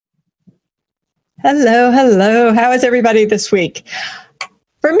Hello, hello. How is everybody this week?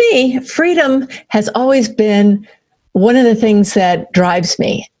 For me, freedom has always been one of the things that drives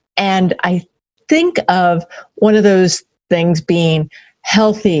me. And I think of one of those things being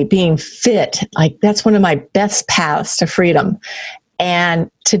healthy, being fit. Like that's one of my best paths to freedom.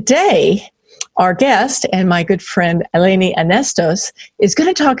 And today, our guest and my good friend Eleni Anestos is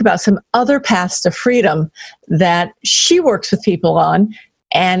going to talk about some other paths to freedom that she works with people on.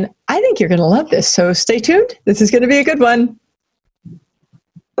 And I think you're going to love this. So stay tuned. This is going to be a good one.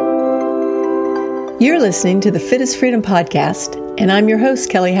 You're listening to the Fit is Freedom podcast, and I'm your host,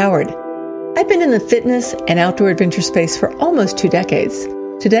 Kelly Howard. I've been in the fitness and outdoor adventure space for almost 2 decades.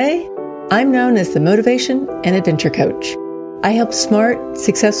 Today, I'm known as the Motivation and Adventure Coach. I help smart,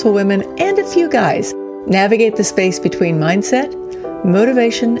 successful women and a few guys navigate the space between mindset,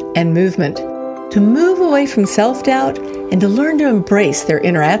 motivation, and movement to move away from self-doubt and to learn to embrace their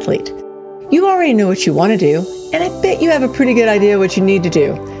inner athlete. You already know what you want to do, and I bet you have a pretty good idea what you need to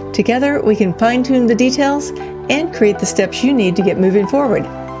do. Together, we can fine-tune the details and create the steps you need to get moving forward.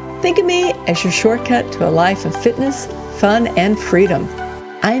 Think of me as your shortcut to a life of fitness, fun, and freedom.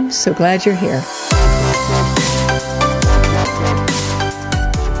 I'm so glad you're here.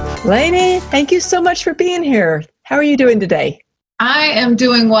 Lainey, thank you so much for being here. How are you doing today? I am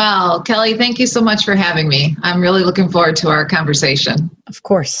doing well. Kelly, thank you so much for having me. I'm really looking forward to our conversation. Of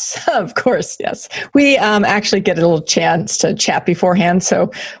course, yes. We actually get a little chance to chat beforehand,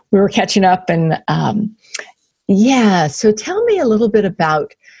 so we were catching up. And so tell me a little bit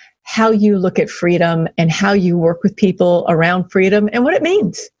about how you look at freedom and how you work with people around freedom and what it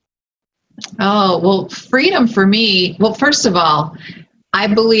means. Oh, well, freedom for me, well, first of all, I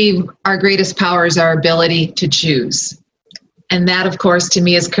believe our greatest power is our ability to choose. And that, of course, to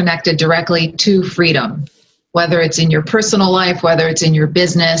me is connected directly to freedom, whether it's in your personal life, whether it's in your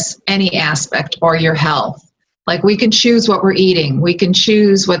business, any aspect, or your health. Like we can choose what we're eating. We can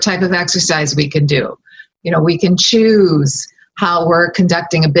choose what type of exercise we can do. We can choose how we're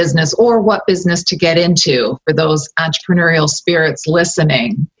conducting a business or what business to get into for those entrepreneurial spirits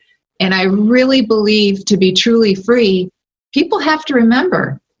listening. And I really believe to be truly free, people have to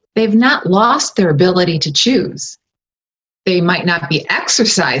remember they've not lost their ability to choose. They might not be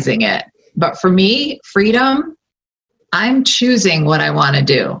exercising it, but for me, freedom, I'm choosing what I want to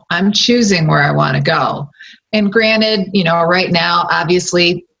do. I'm choosing where I want to go. And granted, right now,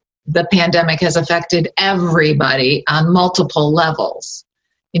 obviously, the pandemic has affected everybody on multiple levels.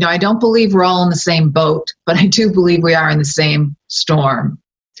 I don't believe we're all in the same boat, but I do believe we are in the same storm.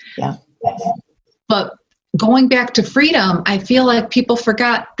 Yeah. But going back to freedom, I feel like people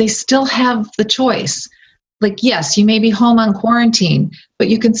forgot they still have the choice. Like, yes, you may be home on quarantine, but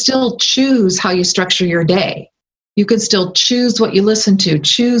you can still choose how you structure your day. You can still choose what you listen to,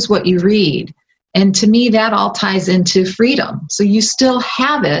 choose what you read. And to me, that all ties into freedom. So you still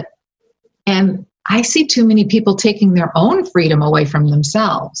have it. And I see too many people taking their own freedom away from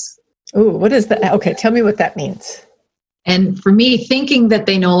themselves. Ooh, what is that? Okay, tell me what that means. And for me, thinking that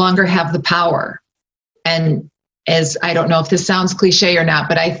they no longer have the power. And as I don't know if this sounds cliche or not,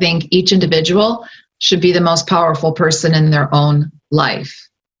 but I think each individual should be the most powerful person in their own life.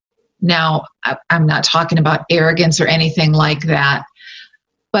 Now, I'm not talking about arrogance or anything like that,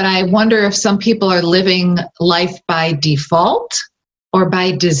 but I wonder if some people are living life by default or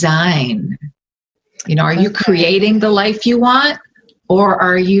by design. Are you creating the life you want, or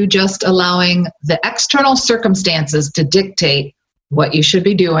are you just allowing the external circumstances to dictate what you should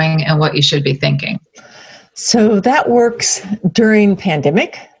be doing and what you should be thinking? So that works during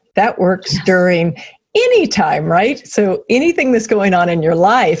pandemic. That works during any time, right? So anything that's going on in your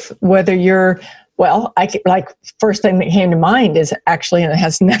life, whether you're, first thing that came to mind is actually, and it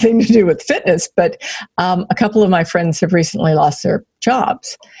has nothing to do with fitness, but a couple of my friends have recently lost their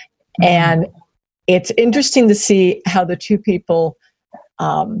jobs. And it's interesting to see how the two people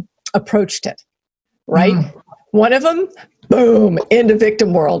approached it, right? One of them, boom, into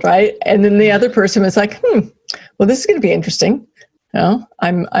victim world, right? And then the other person was like, well, this is going to be interesting.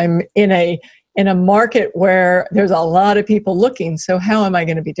 I'm in a market where there's a lot of people looking, so how am I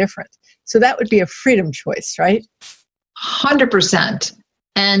going to be different? So that would be a freedom choice, right? 100%.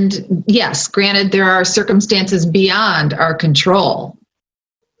 And yes, granted, there are circumstances beyond our control,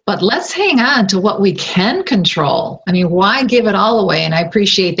 but let's hang on to what we can control. I mean, why give it all away? And I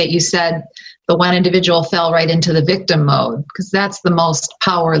appreciate that you said the one individual fell right into the victim mode, because that's the most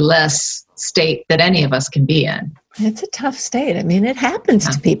powerless state that any of us can be in. It's a tough state. I mean, it happens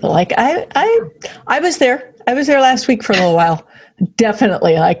to people. Like I was there. I was there last week for a little while.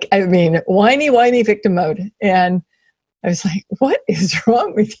 Definitely. Whiny victim mode. And I was like, what is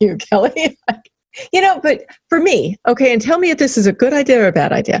wrong with you, Kelly? But for me, okay, and tell me if this is a good idea or a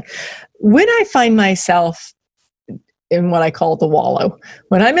bad idea. When I find myself in what I call the wallow,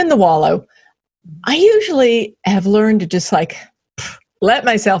 when I'm in the wallow, I usually have learned to just like let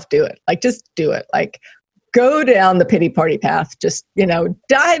myself do it. Like just do it. Like go down the pity party path. Just,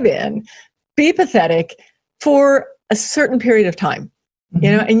 dive in, be pathetic for a certain period of time.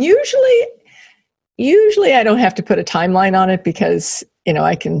 Mm-hmm. And usually I don't have to put a timeline on it because,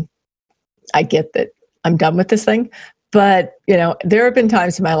 I get that I'm done with this thing. But, there have been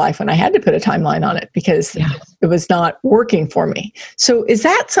times in my life when I had to put a timeline on it because it was not working for me. So is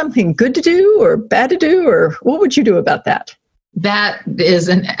that something good to do or bad to do, or what would you do about that? That is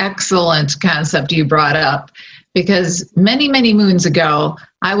an excellent concept you brought up, because many, many moons ago,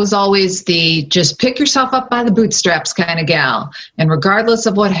 I was always the just pick yourself up by the bootstraps kind of gal. And regardless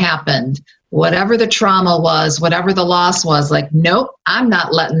of what happened, whatever the trauma was, whatever the loss was, like, nope, I'm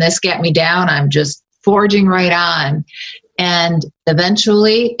not letting this get me down. I'm just forging right on. And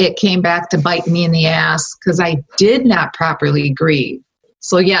eventually it came back to bite me in the ass because I did not properly grieve.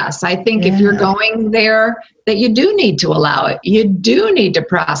 So yes, I think if you're going there, that you do need to allow it. You do need to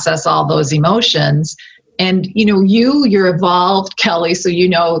process all those emotions. And, you're evolved, Kelly, so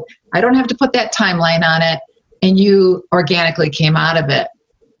I don't have to put that timeline on it, and you organically came out of it.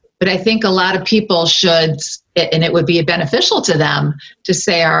 But I think a lot of people should, and it would be beneficial to them to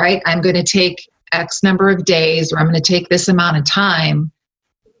say, all right, I'm going to take X number of days, or I'm going to take this amount of time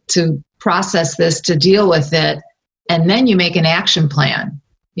to process this, to deal with it. And then you make an action plan.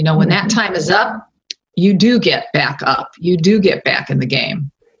 When that time is up, you do get back up. You do get back in the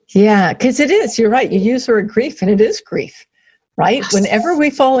game. Yeah, because it is. You're right. You use the word grief, and it is grief, right? Yes. Whenever we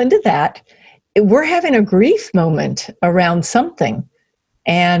fall into that, we're having a grief moment around something.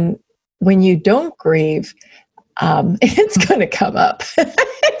 And when you don't grieve, it's going to come up.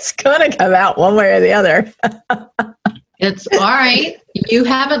 It's going to come out one way or the other. It's all right. You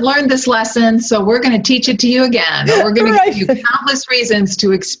haven't learned this lesson, so we're going to teach it to you again. Or we're going to give you countless reasons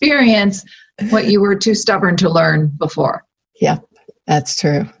to experience what you were too stubborn to learn before. Yeah, that's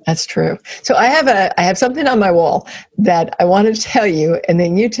true. That's true. So I have something on my wall that I wanted to tell you, and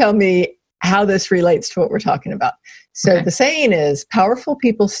then you tell me how this relates to what we're talking about. So the saying is, powerful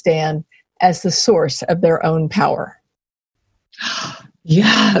people stand as the source of their own power.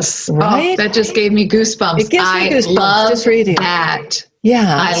 Yes. Right? Oh, that just gave me goosebumps. It gives me goosebumps love just reading that.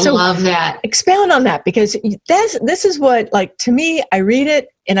 Yeah. I love that. Expound on that, because this is what, like, to me, I read it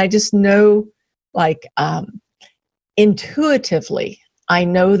and I just know, like, intuitively, I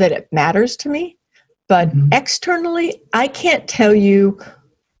know that it matters to me, but externally, I can't tell you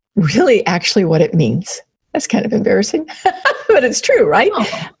really actually what it means. That's kind of embarrassing, but it's true, right?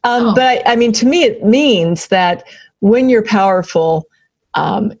 But I mean, to me, it means that when you're powerful,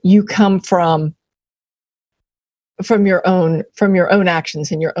 you come from your own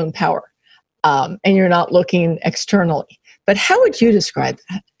actions and your own power, and you're not looking externally. But how would you describe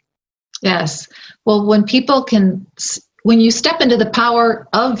that? Yes. Well, when you step into the power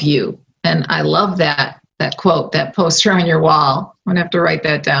of you, and I love that quote, that poster on your wall. I'm gonna have to write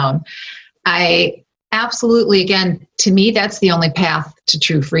that down. I absolutely, again, to me, that's the only path to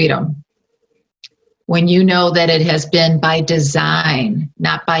true freedom. When you know that it has been by design,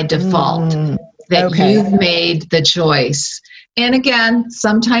 not by default, that you've made the choice. And again,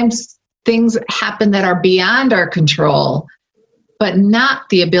 sometimes things happen that are beyond our control, but not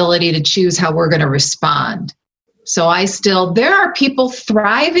the ability to choose how we're going to respond. So there are people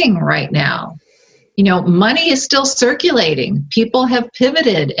thriving right now. Money is still circulating. People have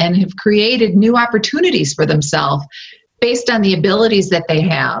pivoted and have created new opportunities for themselves based on the abilities that they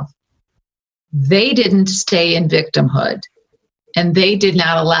have. They didn't stay in victimhood, and they did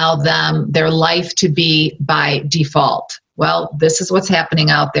not allow their life to be by default. Well, this is what's happening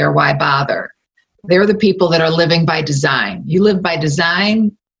out there. Why bother? They're the people that are living by design. You live by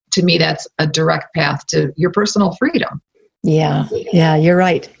design. To me, that's a direct path to your personal freedom. Yeah, you're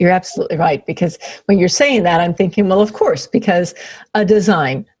right. You're absolutely right. Because when you're saying that, I'm thinking, well, of course, because a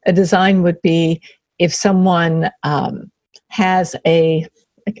design would be if someone has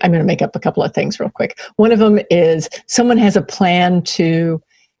I'm going to make up a couple of things real quick. One of them is someone has a plan to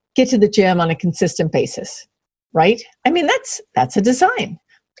get to the gym on a consistent basis, right? I mean, that's a design.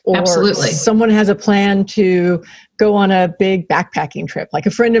 Or absolutely. Someone has a plan to go on a big backpacking trip. Like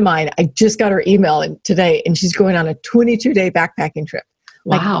a friend of mine, I just got her email today, and she's going on a 22-day backpacking trip.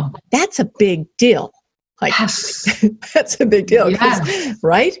 Wow. Like, that's a big deal. Like, yes. That's a big deal, yes.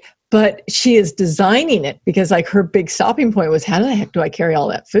 Right? But she is designing it because, like, her big stopping point was, how the heck do I carry all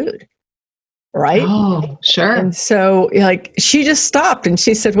that food? right? Oh, sure. And so like she just stopped and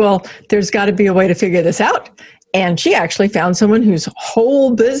she said, well, there's got to be a way to figure this out. And she actually found someone whose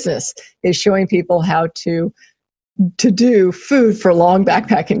whole business is showing people how to do food for long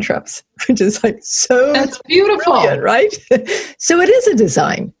backpacking trips, which is like so That's beautiful, right? So it is a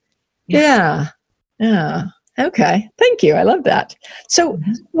design. Yeah. Okay. Thank you. I love that. So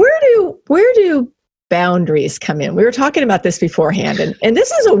where do boundaries come in? We were talking about this beforehand, and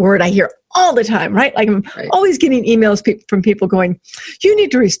this is a word I hear all the time, right? Like I'm always getting emails from people going, you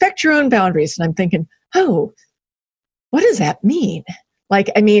need to respect your own boundaries. And I'm thinking, oh, what does that mean? Like,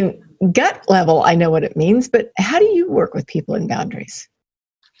 I mean, gut level, I know what it means, but how do you work with people in boundaries?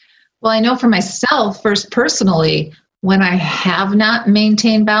 Well, I know for myself, first personally, when I have not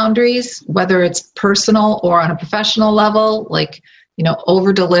maintained boundaries, whether it's personal or on a professional level, like,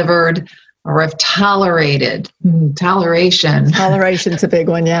 over delivered, or I've tolerated. Toleration. Toleration's a big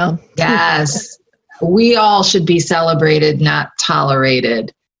one, yeah. Yes. We all should be celebrated, not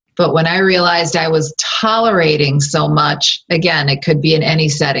tolerated. But when I realized I was tolerating so much, again, it could be in any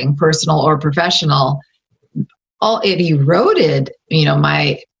setting, personal or professional, it eroded,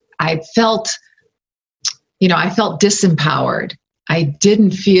 I felt disempowered. I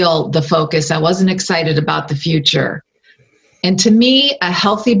didn't feel the focus. I wasn't excited about the future. And to me, a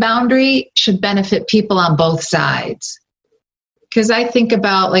healthy boundary should benefit people on both sides. Because I think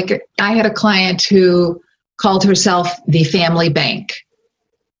about, like, I had a client who called herself the family bank.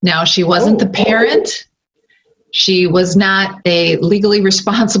 Now, she wasn't the parent. She was not a legally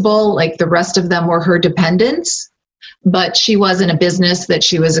responsible, like the rest of them were her dependents. But she was in a business that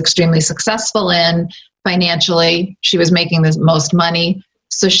she was extremely successful in financially. She was making the most money.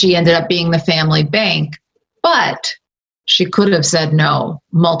 So she ended up being the family bank. But she could have said no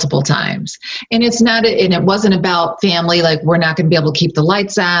multiple times. And it wasn't about family, like, we're not going to be able to keep the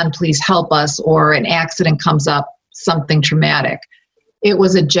lights on, please help us, or an accident comes up, something traumatic. It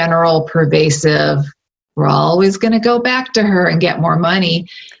was a general pervasive, we're always going to go back to her and get more money.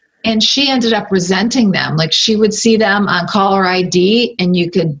 And she ended up resenting them. Like, she would see them on caller ID and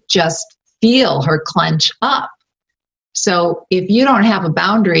you could just feel her clench up. So if you don't have a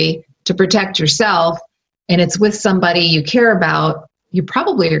boundary to protect yourself, and it's with somebody you care about, you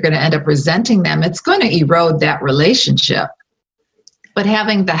probably are going to end up resenting them. It's going to erode that relationship. But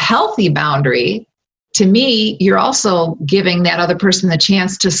having the healthy boundary, to me, you're also giving that other person the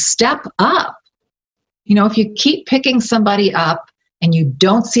chance to step up. If you keep picking somebody up and you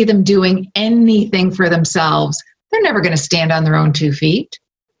don't see them doing anything for themselves, they're never going to stand on their own 2 feet.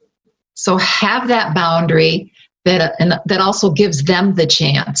 So have that boundary that also gives them the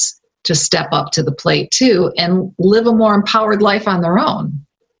chance to step up to the plate too and live a more empowered life on their own.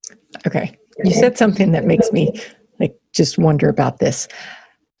 Okay. You said something that makes me just wonder about this.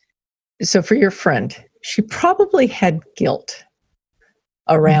 So for your friend, she probably had guilt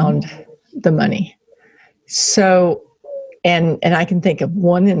around the money. So, and I can think of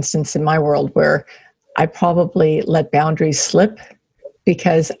one instance in my world where I probably let boundaries slip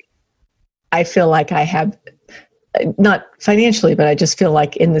because I feel like I have, not financially, but I just feel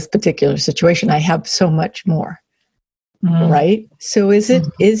like in this particular situation, I have so much more. Right? So is it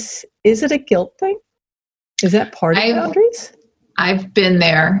a guilt thing? Is that part of boundaries? I've been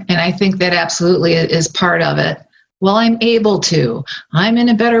there, and I think that absolutely is part of it. Well, I'm able to. I'm in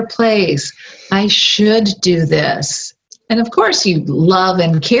a better place. I should do this. And of course, you love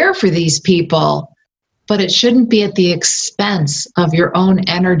and care for these people, but it shouldn't be at the expense of your own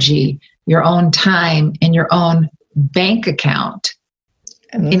energy, your own time, and your own bank account.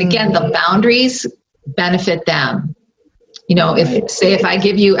 And again, the boundaries benefit them. If I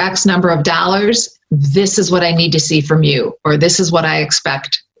give you X number of dollars, this is what I need to see from you, or this is what I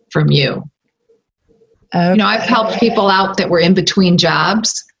expect from you. Okay. I've helped people out that were in between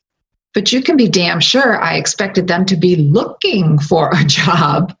jobs, but you can be damn sure I expected them to be looking for a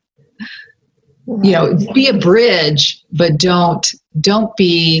job. Right. Be a bridge, but don't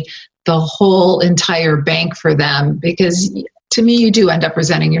be the whole entire bank for them, because to me, you do end up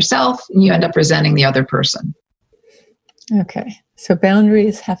resenting yourself and you end up resenting the other person. Okay. So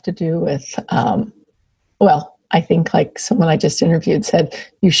boundaries have to do with, I think like someone I just interviewed said,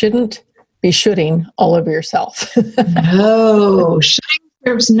 you shouldn't be shooting all over yourself. No, shooting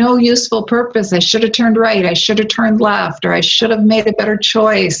serves no useful purpose. I should have turned right. I should have turned left, or I should have made a better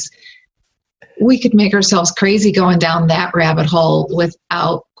choice. We could make ourselves crazy going down that rabbit hole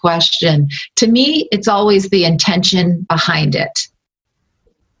without question. To me, it's always the intention behind it.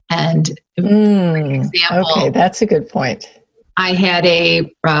 And for example, okay, that's a good point. I had a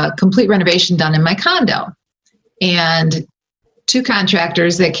complete renovation done in my condo. And 2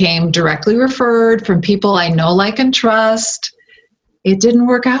 contractors that came directly referred from people I know, like, and trust. It didn't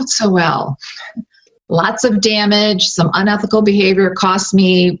work out so well. Lots of damage, some unethical behavior cost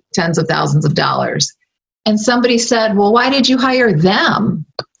me tens of thousands of dollars. And somebody said, well, why did you hire them?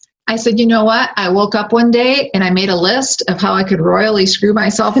 I said, you know what? I woke up one day and I made a list of how I could royally screw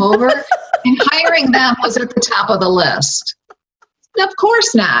myself over, and hiring them was at the top of the list. Of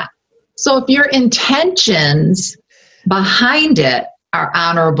course not. So if your intentions behind it are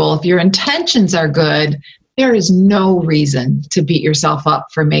honorable, if your intentions are good, there is no reason to beat yourself up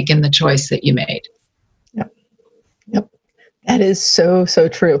for making the choice that you made. Yep. That is so, so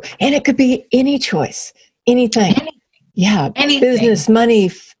true. And it could be any choice, anything. Anything. Business,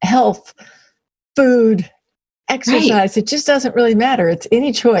 money, health, food, exercise. Right. It just doesn't really matter. It's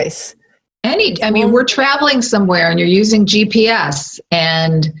any choice. We're traveling somewhere and you're using GPS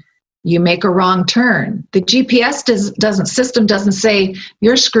and you make a wrong turn. The GPS system doesn't say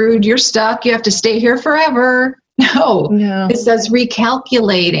you're screwed, you're stuck, you have to stay here forever. No. It says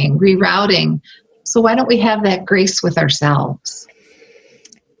recalculating, rerouting. So why don't we have that grace with ourselves?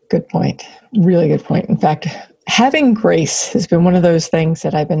 Good point. Really good point. In fact, having grace has been one of those things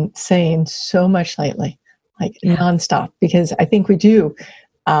that I've been saying so much lately, like nonstop, because I think we do.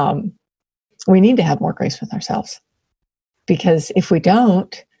 We need to have more grace with ourselves, because if we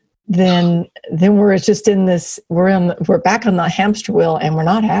don't, then we're just in this, we're back on the hamster wheel and we're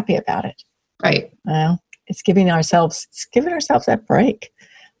not happy about it. Right. It's giving ourselves that break.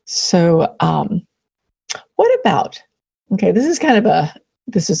 So, what about, okay, this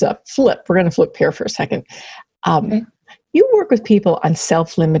is a flip. We're going to flip here for a second. Okay. You work with people on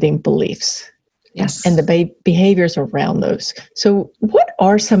self-limiting beliefs. Yes. And the behaviors around those. So what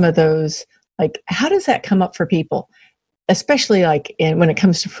are some of those, like, how does that come up for people, especially like when it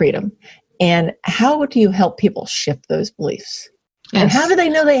comes to freedom? And how do you help people shift those beliefs? Yes. And how do they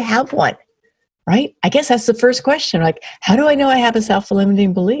know they have one? Right? I guess that's the first question. Like, how do I know I have a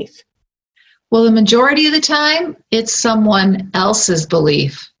self-limiting belief? Well, the majority of the time, it's someone else's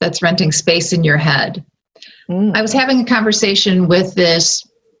belief that's renting space in your head. I was having a conversation with this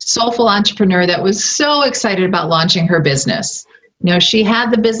soulful entrepreneur that was so excited about launching her business. You know, she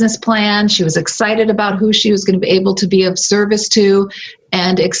had the business plan. She was excited about who she was going to be able to be of service to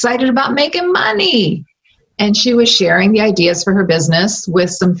and excited about making money. And she was sharing the ideas for her business with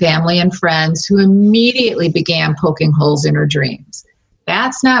some family and friends who immediately began poking holes in her dreams.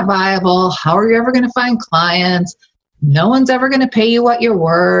 That's not viable. How are you ever going to find clients? No one's ever going to pay you what you're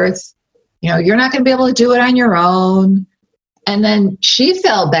worth. You know, you're not going to be able to do it on your own. And then she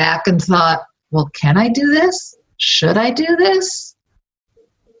fell back and thought, well, can I do this? Should I do this?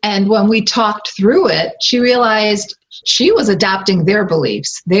 And when we talked through it, she realized she was adopting their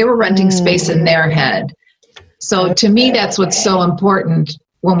beliefs. They were renting space in their head. So to me, that's what's so important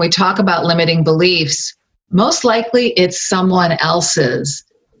when we talk about limiting beliefs. Most likely it's someone else's.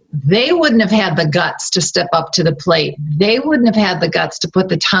 They wouldn't have had the guts to step up to the plate. They wouldn't have had the guts to put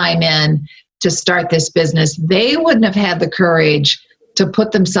the time in to start this business. They wouldn't have had the courage to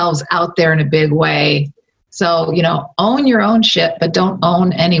put themselves out there in a big way. So, you know, own your own shit, but don't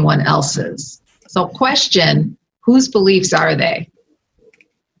own anyone else's. So question, whose beliefs are they?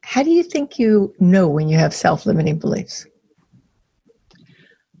 How do you think you know when you have self-limiting beliefs?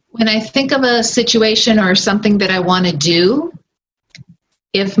 When I think of a situation or something that I want to do,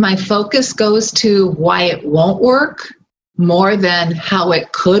 if my focus goes to why it won't work more than how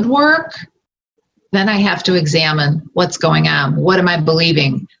it could work, then I have to examine what's going on. What am I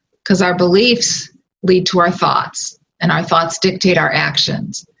believing? Because our beliefs lead to our thoughts, and our thoughts dictate our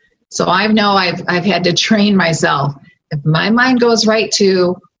actions. So I know I've had to train myself. If my mind goes right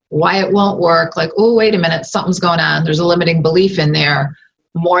to why it won't work, like, oh, wait a minute, something's going on. There's a limiting belief in there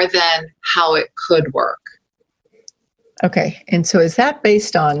more than how it could work. Okay. And so is that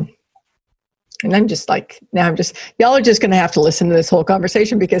based on, and y'all are just going to have to listen to this whole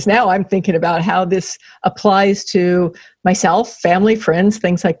conversation, because now I'm thinking about how this applies to myself, family, friends,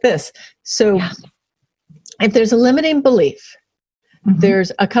 things like this. So if there's a limiting belief,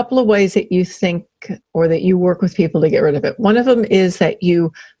 there's a couple of ways that you think or that you work with people to get rid of it. One of them is that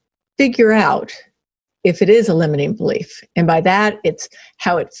you figure out if it is a limiting belief. And by that, it's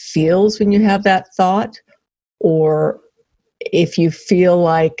how it feels when you have that thought, or if you feel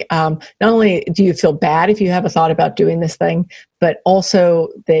like, not only do you feel bad if you have a thought about doing this thing, but also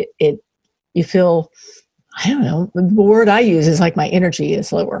that you feel, I don't know, the word I use is like my energy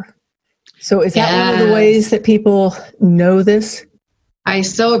is lower. So is that one of the ways that people know this? I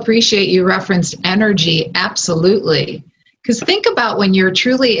so appreciate you referenced energy. Absolutely. Because think about when you're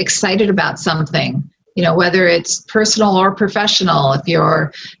truly excited about something, Whether it's personal or professional. If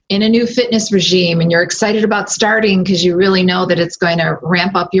you're in a new fitness regime and you're excited about starting because you really know that it's going to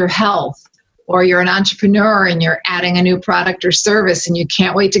ramp up your health, or you're an entrepreneur and you're adding a new product or service and you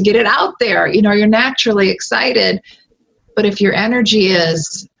can't wait to get it out there, you're naturally excited. But if your energy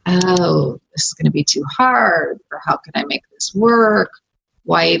is, oh, this is going to be too hard, or how can I make this work?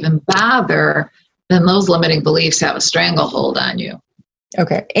 Why even bother? Then those limiting beliefs have a stranglehold on you.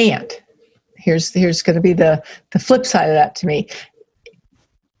 Okay. And here's going to be the flip side of that to me.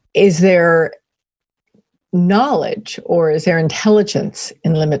 Is there knowledge or is there intelligence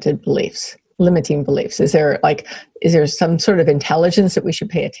in limiting beliefs? Is there some sort of intelligence that we should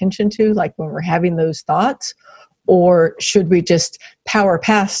pay attention to, like when we're having those thoughts? Or should we just power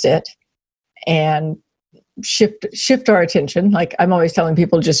past it and shift our attention? Like I'm always telling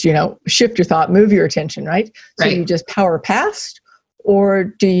people, just, shift your thought, move your attention, right? So Right. you just power past, or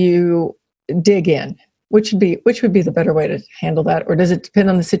do you dig in? Which would be the better way to handle that? Or does it depend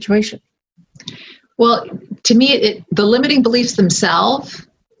on the situation? Well, to me, the limiting beliefs themselves,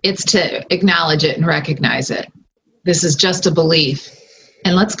 it's to acknowledge it and recognize it. This is just a belief.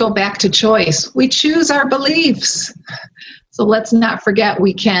 And let's go back to choice. We choose our beliefs. So let's not forget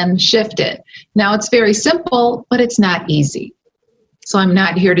we can shift it. Now, it's very simple, but it's not easy. So I'm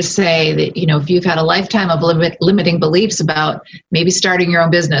not here to say that, if you've had a lifetime of limiting beliefs about maybe starting your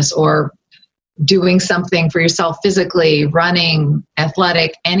own business or doing something for yourself physically, running,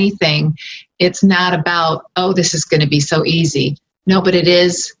 athletic, anything, it's not about, oh, this is going to be so easy. No, but it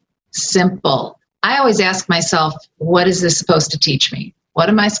is simple. I always ask myself, what is this supposed to teach me? What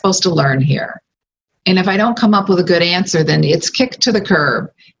am I supposed to learn here? And if I don't come up with a good answer, then it's kicked to the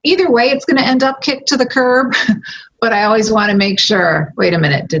curb. Either way, it's going to end up kicked to the curb. But I always want to make sure, wait a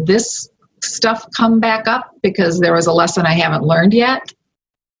minute, did this stuff come back up because there was a lesson I haven't learned yet?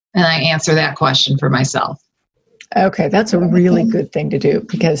 And I answer that question for myself. Okay, that's a really good thing to do,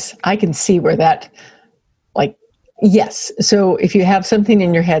 because I can see where that, yes. So if you have something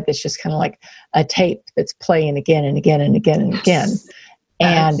in your head that's just kind of like a tape that's playing again and again and again and again,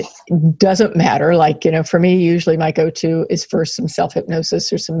 and doesn't matter, for me, usually my go-to is first some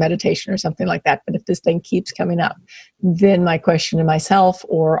self-hypnosis or some meditation or something like that. But if this thing keeps coming up, then my question to myself,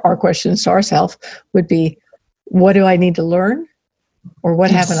 or our questions to ourselves, would be, what do I need to learn? Or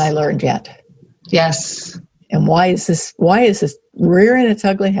what haven't I learned yet? Yes. And why is this rearing its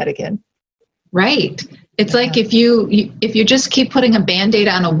ugly head again? Right. It's like if you just keep putting a Band-Aid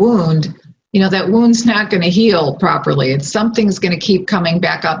on a wound, that wound's not going to heal properly. Something's going to keep coming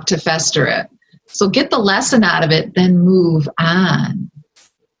back up to fester it. So get the lesson out of it, then move on.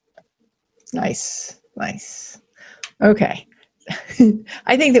 Nice. Okay.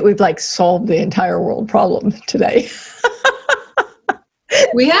 I think that we've solved the entire world problem today.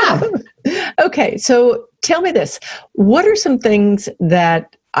 We have. Okay. So tell me this. What are some things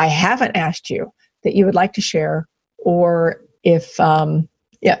that I haven't asked you that you would like to share? Or if,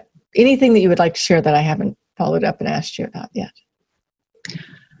 anything that you would like to share that I haven't followed up and asked you about yet?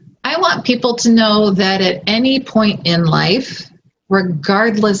 I want people to know that at any point in life,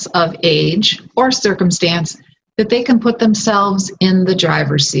 regardless of age or circumstance, that they can put themselves in the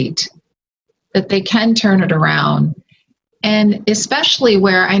driver's seat, that they can turn it around. And especially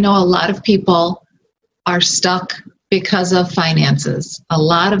where I know a lot of people are stuck because of finances. A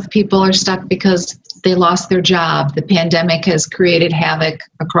lot of people are stuck because they lost their job. The pandemic has created havoc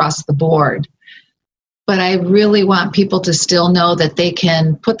across the board. But I really want people to still know that they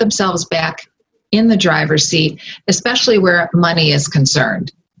can put themselves back in the driver's seat, especially where money is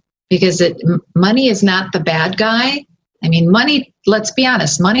concerned. Because money is not the bad guy. I mean, money, let's be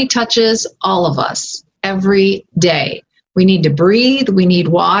honest, money touches all of us every day. We need to breathe, we need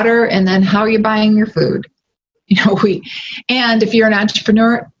water, and then how are you buying your food? And if you're an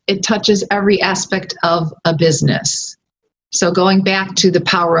entrepreneur, it touches every aspect of a business. So going back to the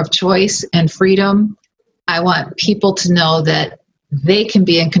power of choice and freedom, I want people to know that they can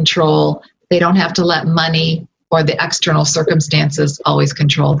be in control. They don't have to let money or the external circumstances always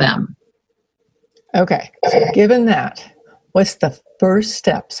control them. Okay. So given that, what's the first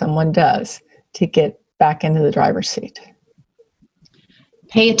step someone does to get back into the driver's seat?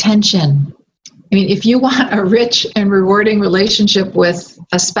 Pay attention. I mean, if you want a rich and rewarding relationship with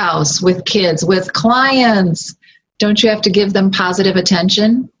a spouse, with kids, with clients, don't you have to give them positive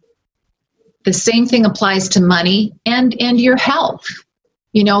attention? The same thing applies to money and your health.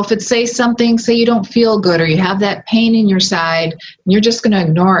 If it say you don't feel good or you have that pain in your side, and you're just going to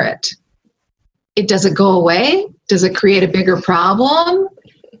ignore it. Does it go away? Does it create a bigger problem?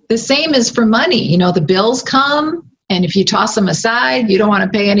 The same is for money. The bills come, and if you toss them aside, you don't want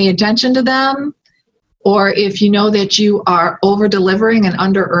to pay any attention to them, Or if you know that you are over delivering and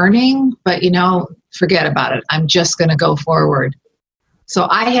under earning, but forget about it. I'm just going to go forward. So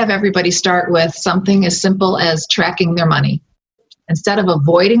I have everybody start with something as simple as tracking their money. Instead of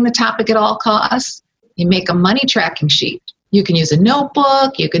avoiding the topic at all costs, you make a money tracking sheet. You can use a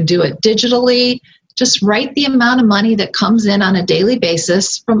notebook, you can do it digitally. Just write the amount of money that comes in on a daily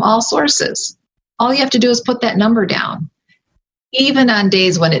basis from all sources. All you have to do is put that number down, even on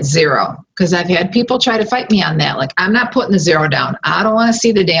days when it's zero. Because I've had people try to fight me on that. Like, I'm not putting the zero down. I don't want to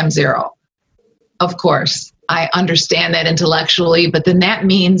see the damn zero. Of course, I understand that intellectually, but then that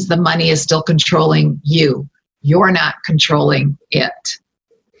means the money is still controlling you. You're not controlling it.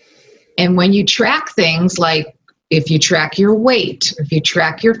 And when you track things like if you track your weight, if you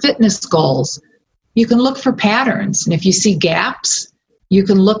track your fitness goals, you can look for patterns. And if you see gaps, you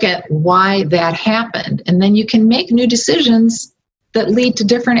can look at why that happened. And then you can make new decisions that lead to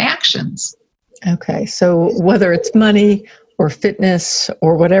different actions. Okay. So whether it's money or fitness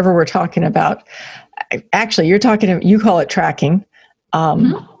or whatever we're talking about, actually, you call it tracking.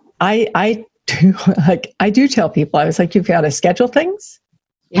 I do tell people, I was like, you've got to schedule things.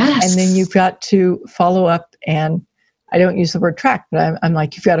 Yes. And then you've got to follow up, and I don't use the word track, but I'm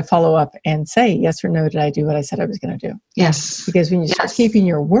like, you've got to follow up and say, yes or no, did I do what I said I was going to do? Yes. Because when you start keeping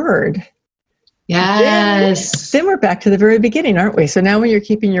your word, yes, then we're back to the very beginning, aren't we? So now when you're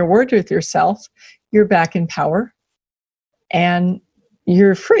keeping your word with yourself, you're back in power and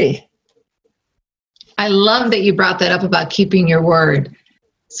you're free. I love that you brought that up about keeping your word.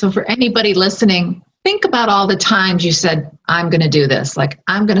 So for anybody listening, think about all the times you said, I'm going to do this. Like,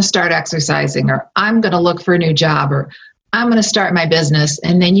 I'm going to start exercising, or I'm going to look for a new job, or I'm going to start my business.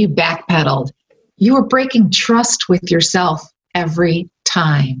 And then you backpedaled. You are breaking trust with yourself every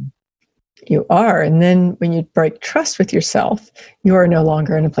time. You are. And then when you break trust with yourself, you are no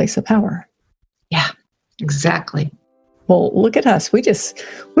longer in a place of power. Yeah, exactly. Well, look at us. We just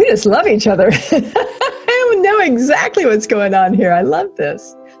love each other. I know exactly what's going on here. I love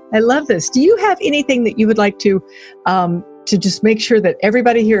this. Do you have anything that you would like to just make sure that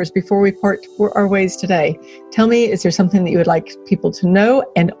everybody hears before we part our ways today? Tell me, is there something that you would like people to know?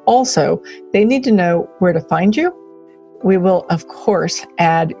 And also, they need to know where to find you. We will, of course,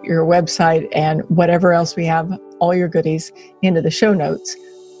 add your website and whatever else we have, all your goodies, into the show notes.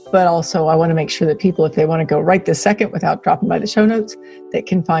 But also, I want to make sure that people, if they want to go right this second without dropping by the show notes, they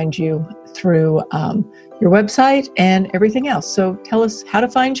can find you through your website and everything else. So tell us how to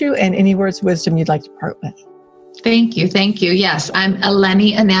find you and any words of wisdom you'd like to part with. Thank you. Yes, I'm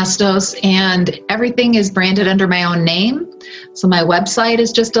Eleni Anastos, and everything is branded under my own name. So my website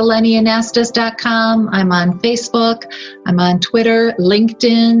is just elenianastos.com. I'm on Facebook. I'm on Twitter,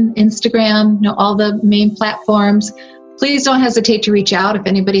 LinkedIn, Instagram, all the main platforms. Please don't hesitate to reach out. If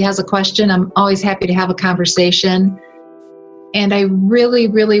anybody has a question, I'm always happy to have a conversation. And I really,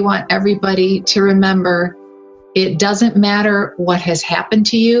 really want everybody to remember, it doesn't matter what has happened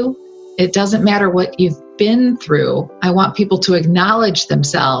to you. It doesn't matter what you've been through. I want people to acknowledge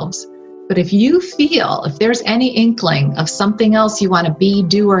themselves. But if you feel, if there's any inkling of something else you want to be,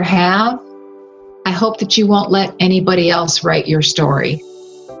 do, or have, I hope that you won't let anybody else write your story.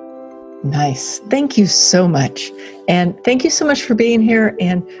 Nice. Thank you so much. And thank you so much for being here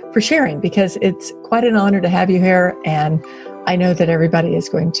and for sharing, because it's quite an honor to have you here. And I know that everybody is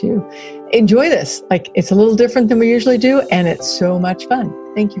going to enjoy this. Like, it's a little different than we usually do, and it's so much fun.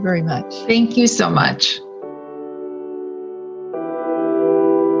 Thank you very much. Thank you so much.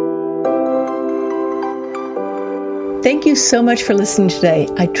 Thank you so much for listening today.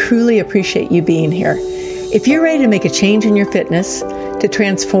 I truly appreciate you being here. If you're ready to make a change in your fitness, to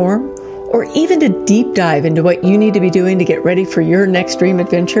transform, or even to deep dive into what you need to be doing to get ready for your next dream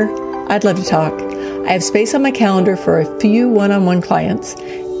adventure, I'd love to talk. I have space on my calendar for a few one-on-one clients,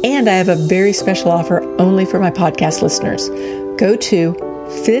 and I have a very special offer only for my podcast listeners. Go to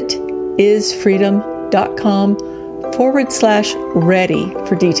fitisfreedom.com/ready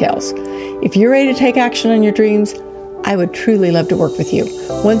for details. If you're ready to take action on your dreams, I would truly love to work with you.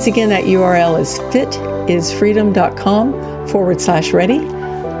 Once again, that URL is fitisfreedom.com/ready.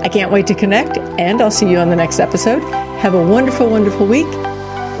 I can't wait to connect, and I'll see you on the next episode. Have a wonderful, wonderful week,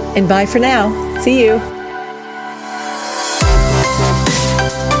 and bye for now. See you.